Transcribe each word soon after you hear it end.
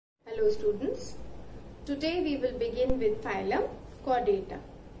Hello students, today we will begin with phylum Chordata.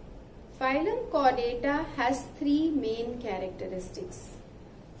 Phylum Chordata has three main characteristics.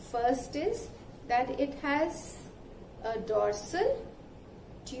 First is that it has a dorsal,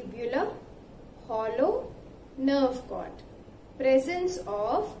 tubular, hollow nerve cord. Presence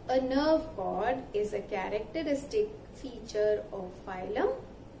of a nerve cord is a characteristic feature of phylum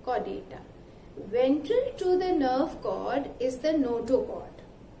Chordata. Ventral to the nerve cord is the notochord.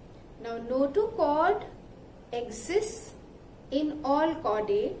 Now notochord exists in all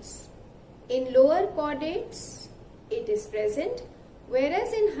chordates. In lower chordates it is present,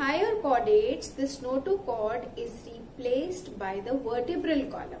 whereas in higher chordates this notochord is replaced by the vertebral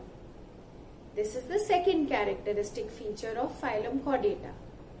column. This is the second characteristic feature of phylum Chordata.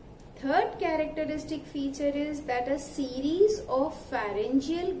 Third characteristic feature is that a series of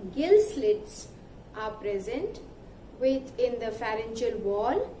pharyngeal gill slits are present within the pharyngeal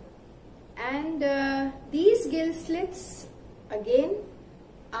wall, and these gill slits again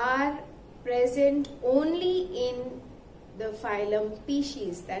are present only in the phylum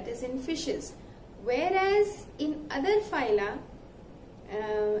Pisces, that is in fishes, whereas in other phyla,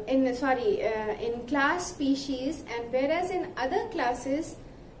 in class Species, and whereas in other classes,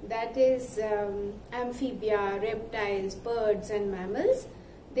 that is amphibia, reptiles, birds and mammals,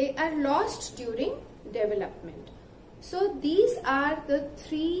 they are lost during development. So these are the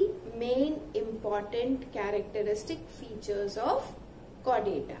three main important characteristic features of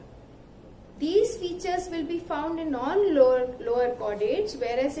chordata. These features will be found in all lower chordates,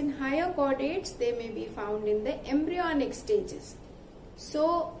 whereas in higher chordates they may be found in the embryonic stages.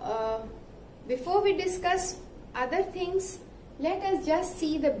 So before we discuss other things, let us just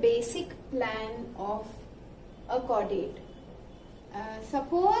see the basic plan of a chordate.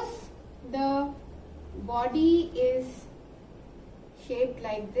 Suppose the body is shaped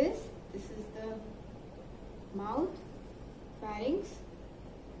like this. This is the mouth, pharynx.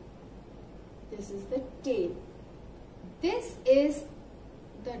 This is the tail. This is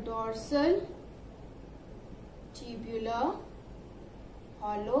the dorsal, tubular,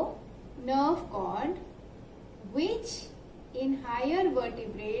 hollow nerve cord, which in higher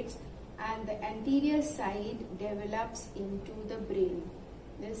vertebrates and the anterior side develops into the brain.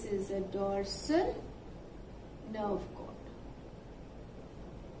 This is a dorsal nerve cord.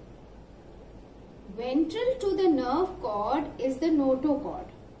 Ventral to the nerve cord is the notochord.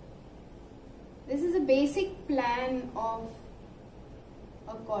 This is a basic plan of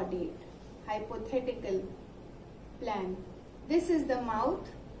a chordate, hypothetical plan. This is the mouth,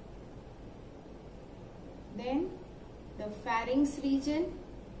 then the pharynx region,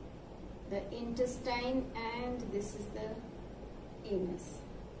 the intestine, and this is the anus.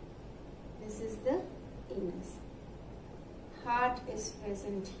 This is the anus. Heart is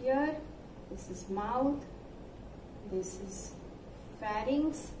present here. This is mouth. This is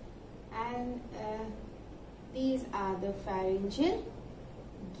pharynx, and these are the pharyngeal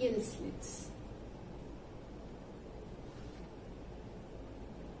gill slits.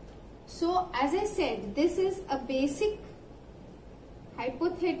 So as I said, this is a basic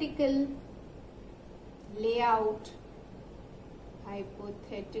hypothetical layout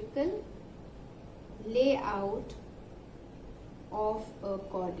of a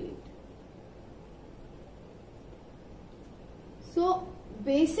chordate. So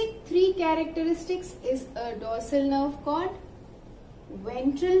basic three characteristics is a dorsal nerve cord.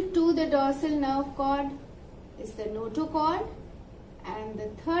 Ventral to the dorsal nerve cord is the notochord, and the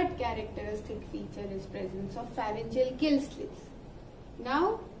third characteristic feature is presence of pharyngeal gill slits.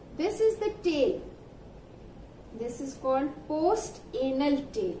 Now this is the tail. This is called post-anal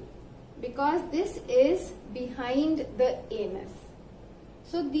tail because this is behind the anus.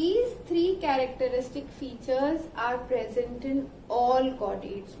 So these three characteristic features are present in all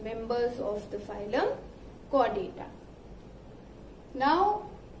chordates, members of the phylum Chordata. Now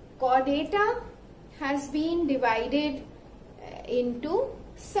Chordata has been divided into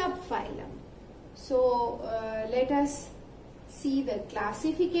subphylum. So let us see the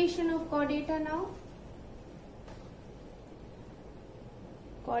classification of Chordata now.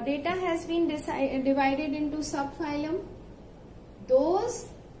 Chordata has been divided into subphylum. Those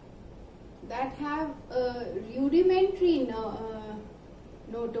that have a rudimentary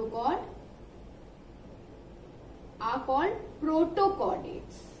notochord are called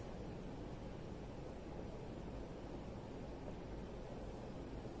protochordates.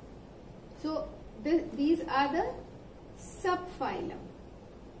 So these are the subphylum.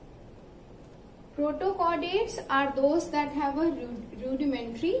 Protochordates are those that have a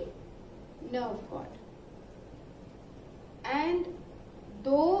rudimentary nerve cord. And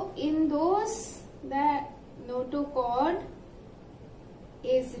though in those, the notochord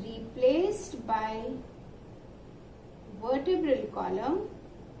is replaced by vertebral column,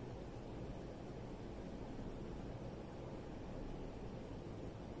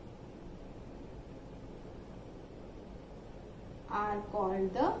 are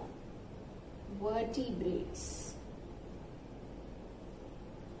called the vertebrates,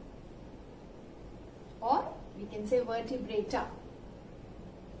 or we can say vertebrata.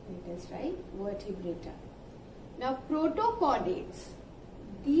 It is right, vertebrata. Now protochordates,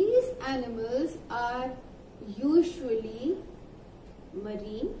 these animals are usually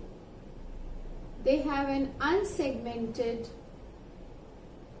marine. They have an unsegmented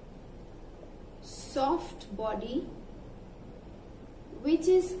soft body which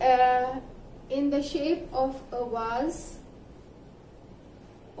is in the shape of a vase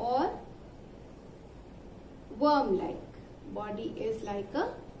or worm-like. Body is like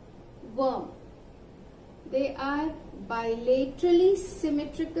a worm. They are bilaterally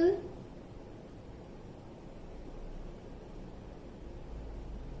symmetrical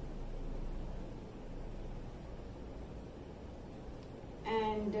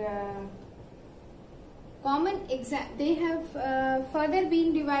and they have further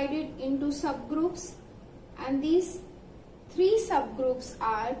been divided into subgroups, and these three subgroups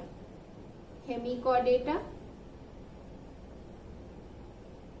are hemichordata,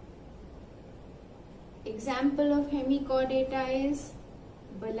 example of hemichordata is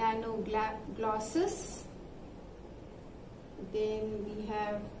balanoglossus, then we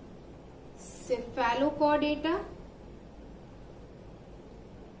have cephalochordata,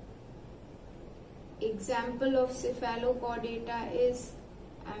 example of cephalochordata is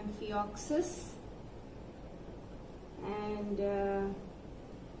amphioxus, and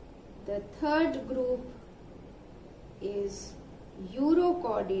the third group is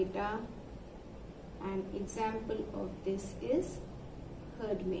urochordata, and example of this is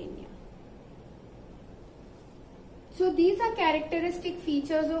Herdmania. So these are characteristic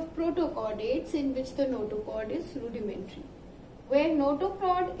features of protochordates in which the notochord is rudimentary. Where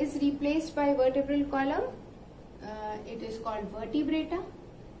notochord is replaced by vertebral column, it is called vertebrata.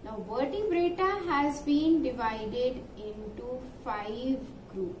 Now vertebrata has been divided into 5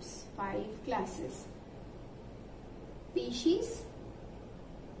 groups, 5 classes. Species,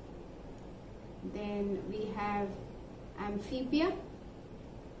 then we have amphibia,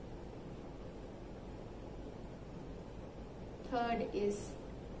 third is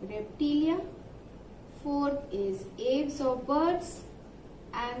reptilia, fourth is aves or birds,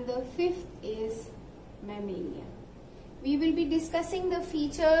 and the fifth is mammalia. We will be discussing the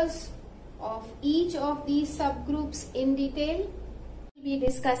features of each of these subgroups in detail. We will be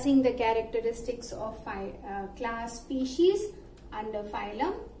discussing the characteristics of class species under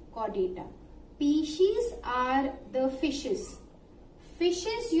phylum Chordata. Species are the fishes.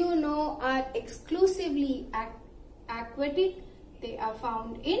 Fishes, you know, are exclusively aquatic. They are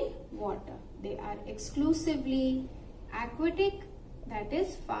found in water. They are exclusively aquatic, that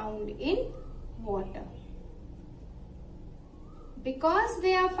is found in water. Because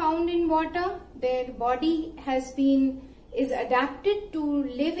they are found in water, their body is adapted to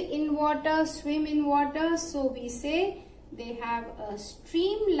live in water, swim in water. So we say they have a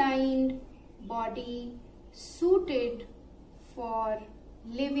streamlined body suited for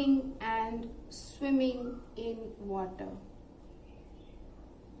living and swimming in water.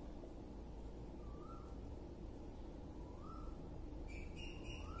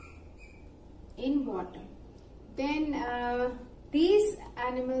 Then these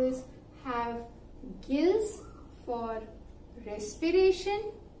animals have gills for respiration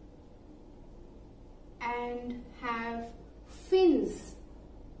and have fins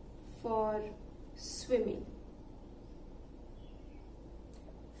for swimming.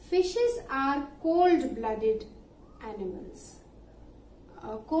 Fishes are cold-blooded animals.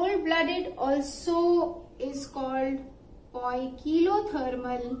 Cold-blooded also is called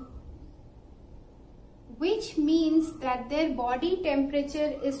poikilothermal, which means that their body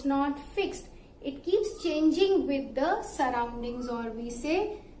temperature is not fixed. It keeps changing with the surroundings, or we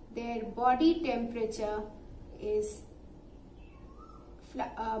say their body temperature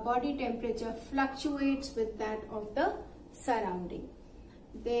fluctuates with that of the surrounding.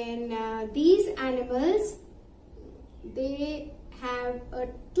 Then these animals, they have a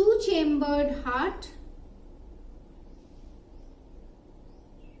 2-chambered heart,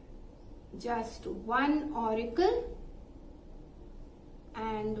 just 1 auricle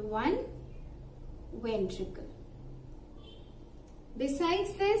and 1 ventricle.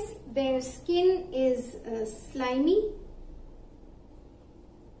 Besides this, their skin is slimy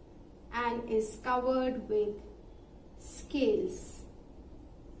and is covered with scales.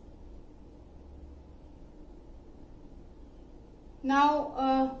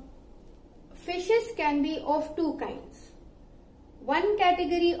 Now, fishes can be of two kinds. One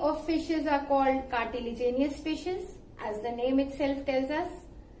category of fishes are called cartilaginous fishes, as the name itself tells us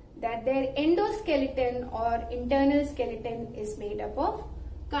that their endoskeleton or internal skeleton is made up of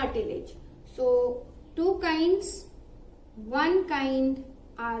cartilage. So, two kinds. One kind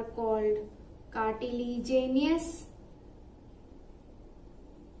are called cartilaginous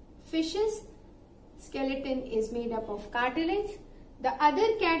fishes. Skeleton is made up of cartilage. The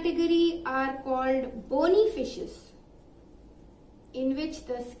other category are called bony fishes, in which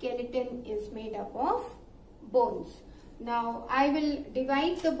the skeleton is made up of bones. Now, I will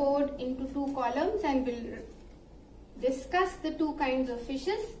divide the board into two columns and will discuss the two kinds of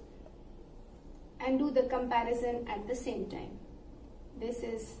fishes and do the comparison at the same time. This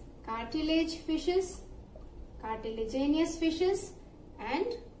is cartilaginous fishes and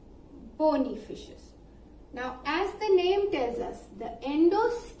bony fishes. Now, as the name tells us, the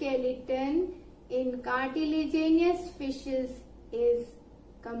endoskeleton in cartilaginous fishes is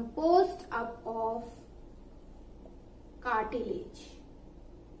composed up of cartilage.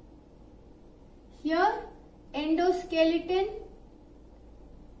 Here, endoskeleton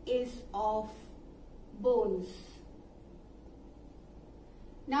is of bones.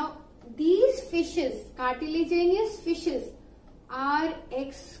 Now, these fishes, cartilaginous fishes, are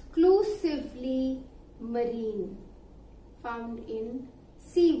exclusively marine, found in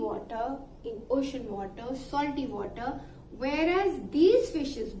seawater, in ocean water, salty water, whereas these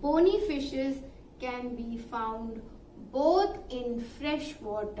fishes, bony fishes, can be found both in fresh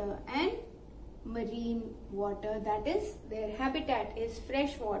water and marine water. That is, their habitat is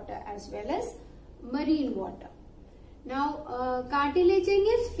fresh water as well as marine water. Now,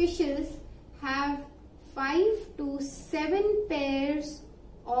 cartilaginous fishes have 5 to 7 pairs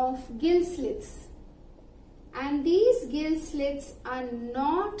of gill slits, and these gill slits are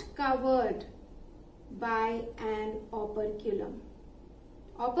not covered by an operculum.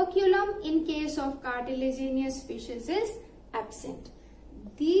 Operculum in case of cartilaginous fishes is absent.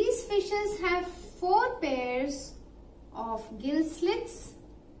 These fishes have 4 pairs of gill slits,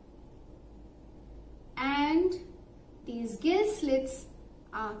 and these gill slits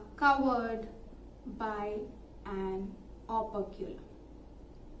are covered by an operculum.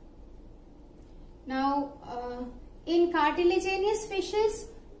 Now, in cartilaginous fishes,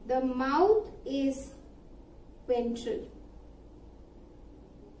 the mouth is ventral,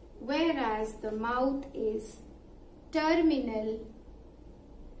 whereas the mouth is terminal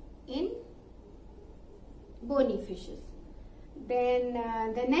in bony fishes. Then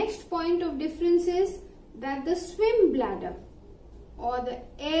the next point of difference is that the swim bladder or the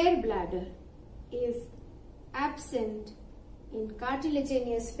air bladder is absent in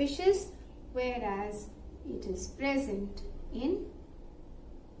cartilaginous fishes, whereas it is present in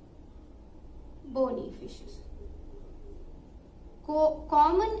bony fishes.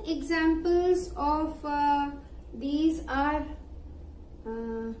 Common examples of these are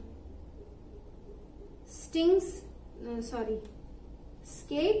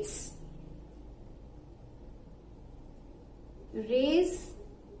skates, rays,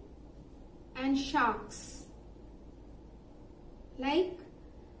 and sharks, like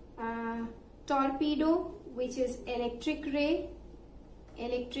torpedo, which is electric ray.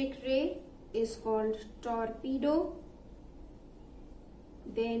 Electric ray is called torpedo.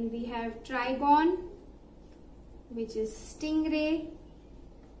 Then we have trigon, which is stingray,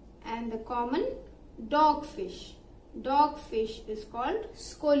 and the common dogfish. Dogfish is called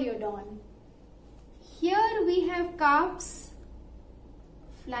scoliodon. Here we have carps,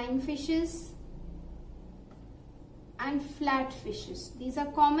 flying fishes, and flat fishes. These are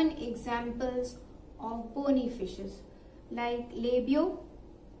common examples of bony fishes, like labio,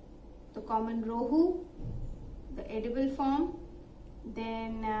 the common rohu, the edible form.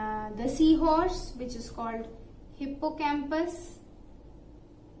 Then the seahorse, which is called hippocampus,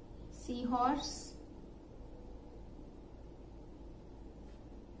 seahorse.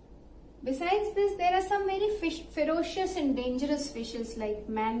 Besides this, there are some very ferocious and dangerous fishes like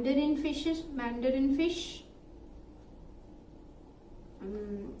mandarin fish,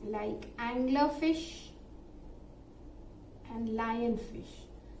 like anglerfish and lionfish.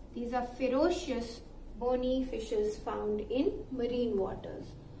 These are ferocious bony fishes found in marine waters.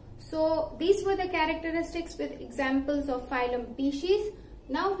 So these were the characteristics with examples of phylum species.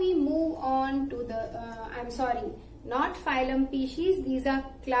 Now we move on to the, not phylum species, these are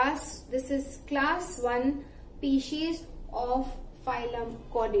this is class 1 species of phylum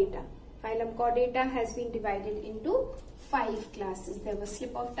Chordata. Phylum Chordata has been divided into 5 classes. There was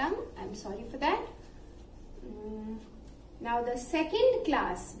slip of tongue. I'm sorry for that. Now the second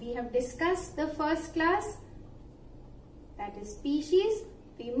class, we have discussed the first class, that is species.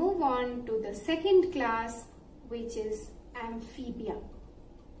 We move on to the second class, which is amphibia.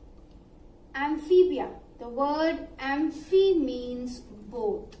 Amphibia. The word amphi means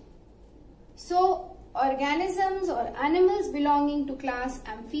both. So organisms or animals belonging to class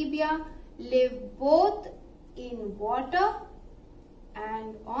amphibia live both in water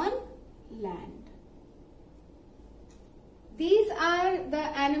and on land. These are the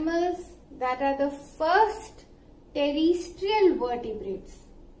animals that are the first terrestrial vertebrates.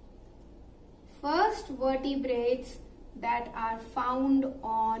 First vertebrates that are found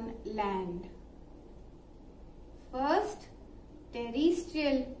on land. First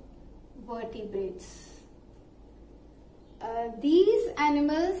terrestrial vertebrates. These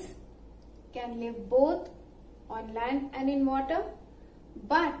animals can live both on land and in water,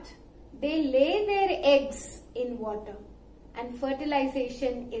 but they lay their eggs in water and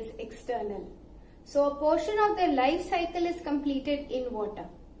fertilization is external. So a portion of their life cycle is completed in water.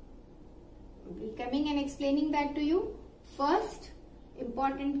 I'll be coming and explaining that to you. First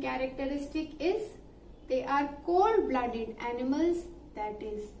important characteristic is they are cold-blooded animals, that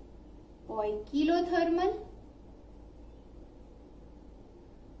is poikilothermal,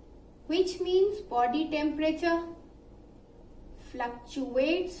 which means body temperature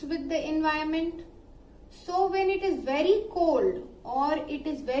fluctuates with the environment. So when it is very cold or it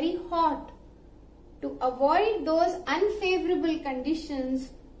is very hot, to avoid those unfavorable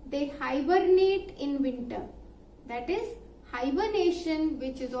conditions, they hibernate in winter. That is hibernation,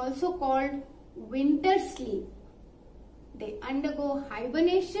 which is also called winter sleep. They undergo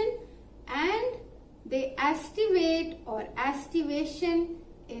hibernation and they aestivate, or aestivation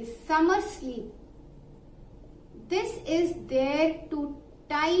is summer sleep. This is there to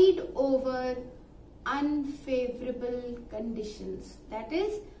tide over unfavorable conditions. That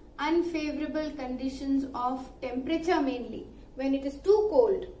is unfavorable conditions of temperature mainly. When it is too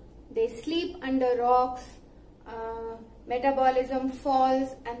cold, they sleep under rocks, metabolism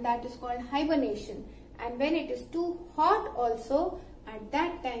falls, and that is called hibernation. And when it is too hot also, at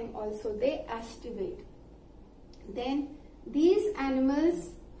that time also they aestivate. Then these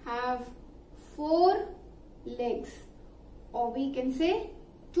animals have 4 legs, or we can say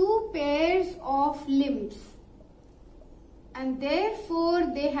 2 pairs of limbs, and therefore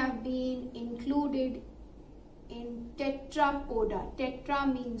they have been included in tetrapoda. Tetra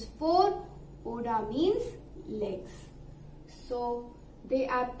means 4, poda means legs. So they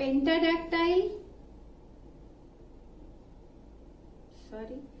are pentadactyl.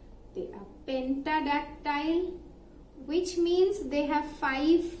 They are pentadactyl, which means they have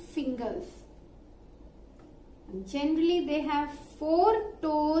 5 fingers. And generally they have 4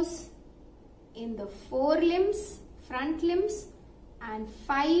 toes in the forelimbs, front limbs, and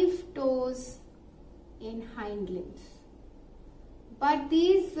 5 toes in hind limbs. But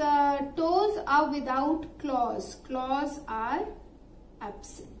these toes are without claws. Claws are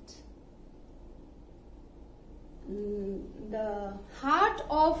absent. The heart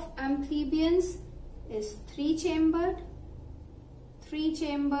of amphibians is 3-chambered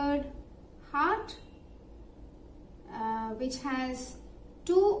heart, which has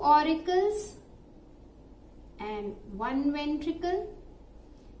 2 auricles and 1 ventricle.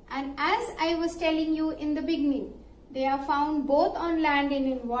 And as I was telling you in the beginning, they are found both on land and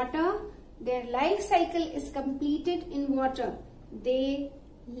in water. Their life cycle is completed in water. They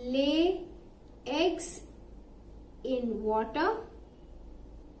lay eggs in water,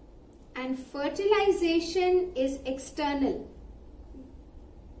 and fertilization is external.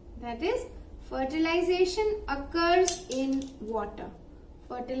 That is, fertilization occurs in water.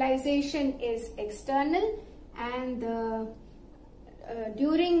 Fertilization is external, and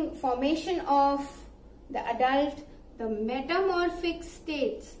during formation of the adult, the metamorphic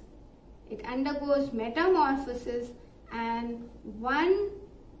states, it undergoes metamorphosis, and one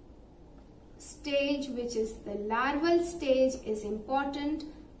stage, which is the larval stage, is important,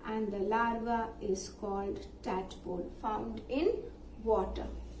 and the larva is called tadpole, found in water.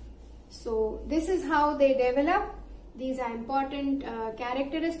 So this is how they develop. These are important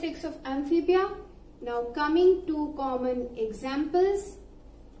characteristics of amphibia. Now coming to common examples: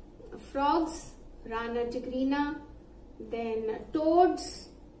 frogs, Rana tigrina, then toads,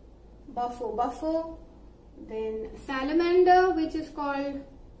 Buffo, then salamander, which is called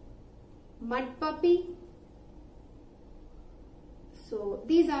mud puppy. So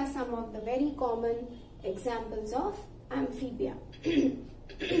these are some of the very common examples of amphibia.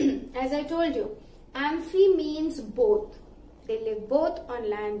 As as I told you, amphi means both. They live both on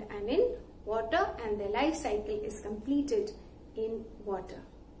land and in water, and their life cycle is completed in water.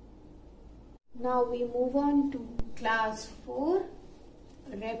 Now we move on to class 4,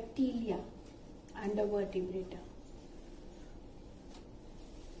 Reptilia under vertebrata.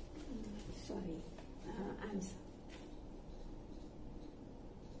 Answer.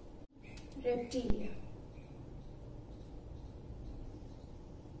 Reptilia.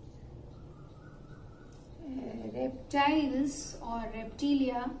 Reptiles or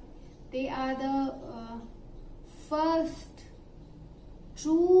reptilia, they are the first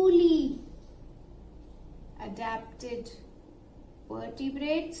truly adapted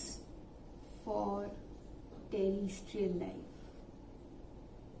vertebrates for terrestrial life.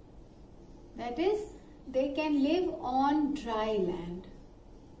 That is, they can live on dry land.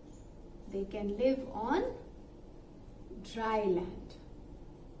 They can live on dry land.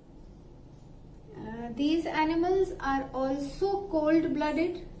 These animals are also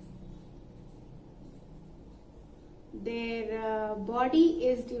cold-blooded. Their body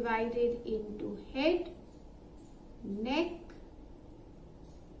is divided into head, neck,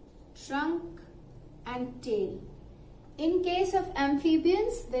 trunk and tail. In case of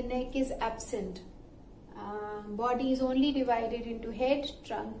amphibians, the neck is absent. Body is only divided into head,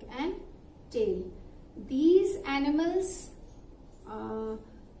 trunk and tail. These animals,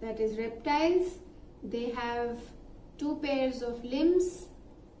 that is reptiles, they have 2 pairs of limbs.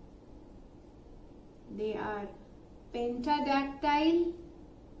 They are pentadactyl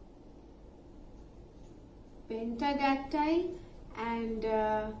and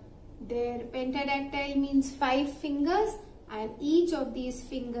their pentadactyl means 5 fingers, and each of these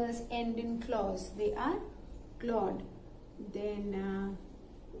fingers end in claws. They are clawed. Then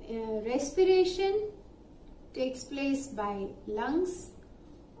respiration takes place by lungs.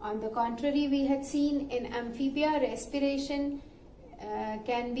 On the contrary, we had seen in amphibia, respiration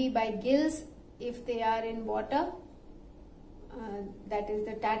can be by gills if they are in water. That is,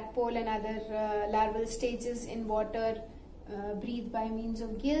 the tadpole and other larval stages in water breathe by means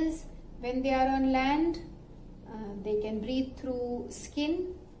of gills. When they are on land, they can breathe through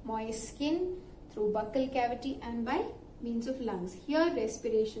skin, moist skin, through buccal cavity and by means of lungs. Here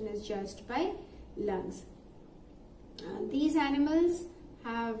respiration is just by lungs. These animals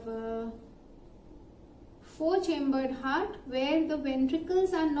have 4-chambered heart where the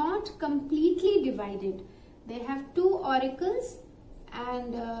ventricles are not completely divided. They have 2 auricles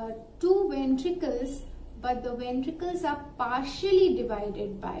and 2 ventricles, but the ventricles are partially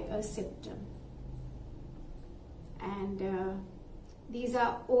divided by a septum. And these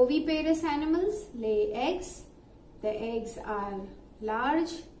are oviparous animals, lay eggs. The eggs are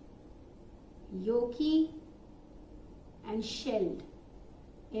large, yolky and shelled.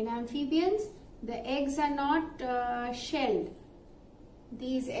 In amphibians, the eggs are not shelled.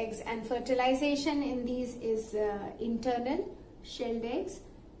 These eggs, and fertilization in these is internal, shelled eggs.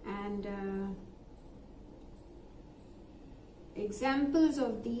 And examples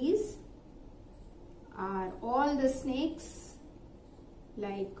of these are all the snakes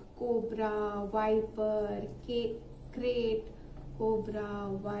like cobra, viper, crate, cobra,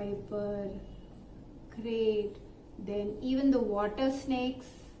 viper, crate, then even the water snakes.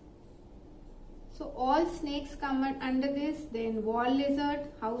 So all snakes come under this. Then wall lizard,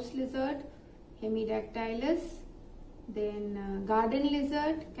 house lizard, Hemidactylus, then garden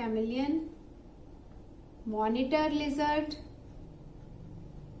lizard, chameleon, monitor lizard,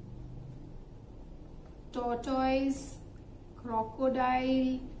 tortoise,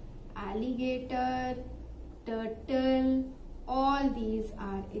 crocodile, alligator, turtle. All these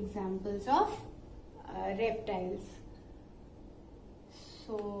are examples of reptiles.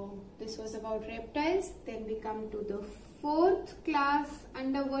 So this was about reptiles. Then we come to the 4th class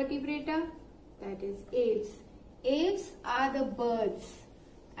under vertebrata, that is aves. Aves are the birds,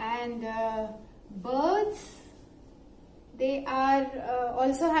 and birds, they are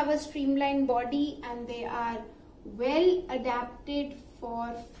also have a streamlined body and they are well adapted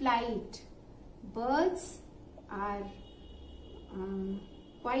for flight. Birds are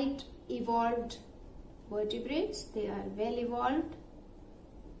quite evolved vertebrates. They are well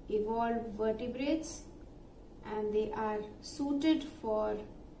evolved vertebrates, and they are suited for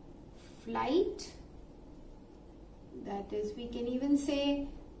flight. That is, we can even say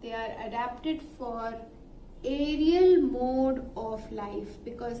they are adapted for aerial mode of life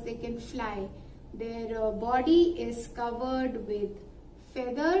because they can fly. Their body is covered with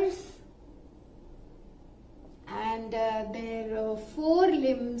feathers, and their 4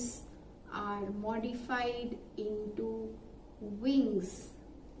 limbs are modified into wings.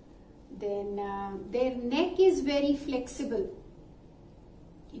 Then their neck is very flexible.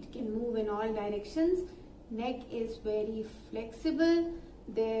 It can move in all directions. Neck is very flexible.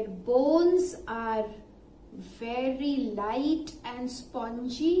 Their bones are very light and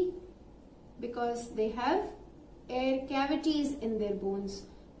spongy because they have air cavities in their bones.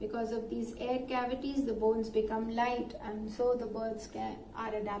 Because of these air cavities, the bones become light, and so the birds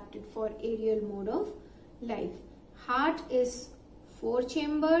are adapted for aerial mode of life. Heart is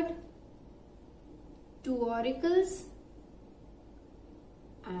 4-chambered, 2 auricles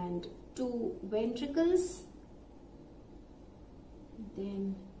and 2 ventricles.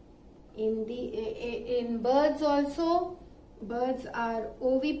 Then in birds also, birds are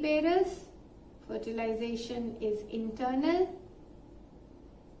oviparous. Fertilization is internal.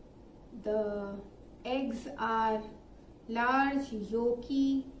 The eggs are large,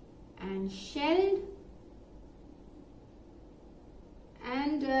 yolky and shelled.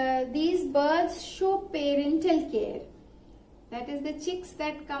 And these birds show parental care. That is, the chicks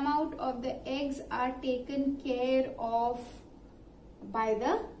that come out of the eggs are taken care of by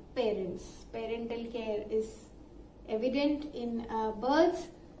the parents. Parental care is evident in birds,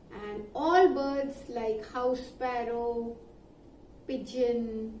 and all birds like house sparrow,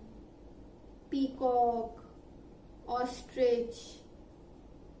 pigeon, peacock, ostrich,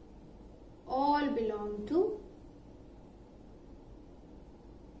 all belong to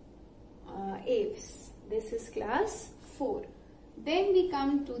aves. This is class 4. Then we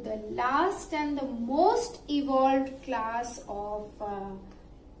come to the last and the most evolved class of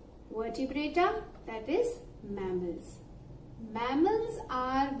vertebrata, that is mammals. Mammals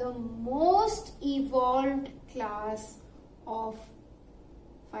are the most evolved class of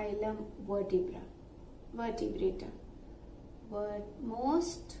phylum vertebrata.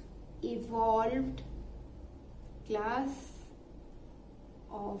 Most evolved class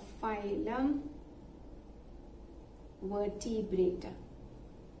of phylum vertebrata.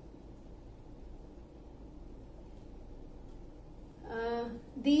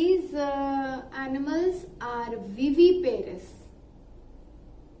 These animals are viviparous,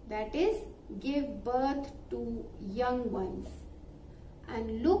 that is, give birth to young ones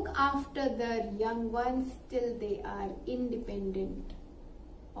and look after their young ones till they are independent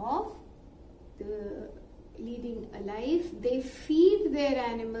of the leading a life. They feed their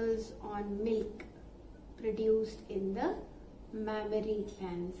animals on milk produced in the mammary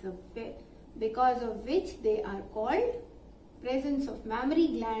glands, because of which they are called, presence of mammary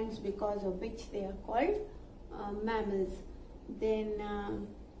glands, because of which they are called mammals. Then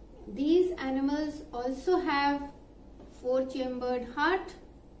these animals also have 4-chambered heart.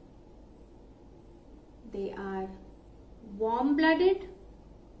 They are warm-blooded.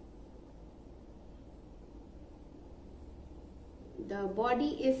 The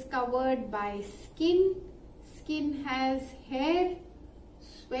body is covered by skin. Skin has hair,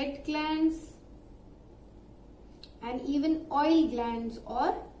 sweat glands, and even oil glands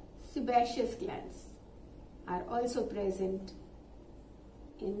or sebaceous glands are also present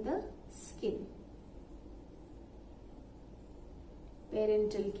in the skin.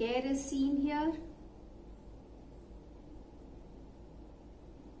 Parental care is seen here,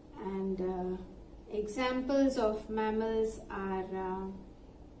 and examples of mammals are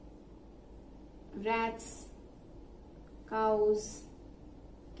rats, cows,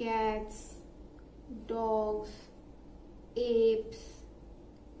 cats, dogs, apes,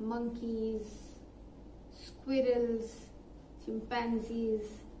 monkeys, squirrels, chimpanzees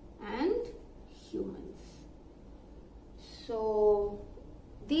and humans. So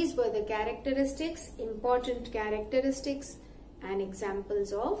these were the characteristics, important characteristics and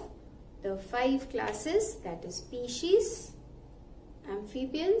examples of the 5 classes, that is species,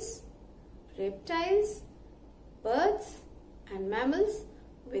 amphibians, reptiles, birds and mammals,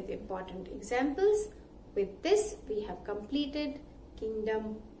 with important examples. With this we have completed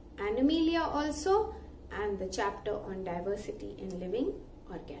kingdom Animalia also, and the chapter on diversity in living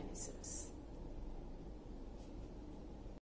organisms.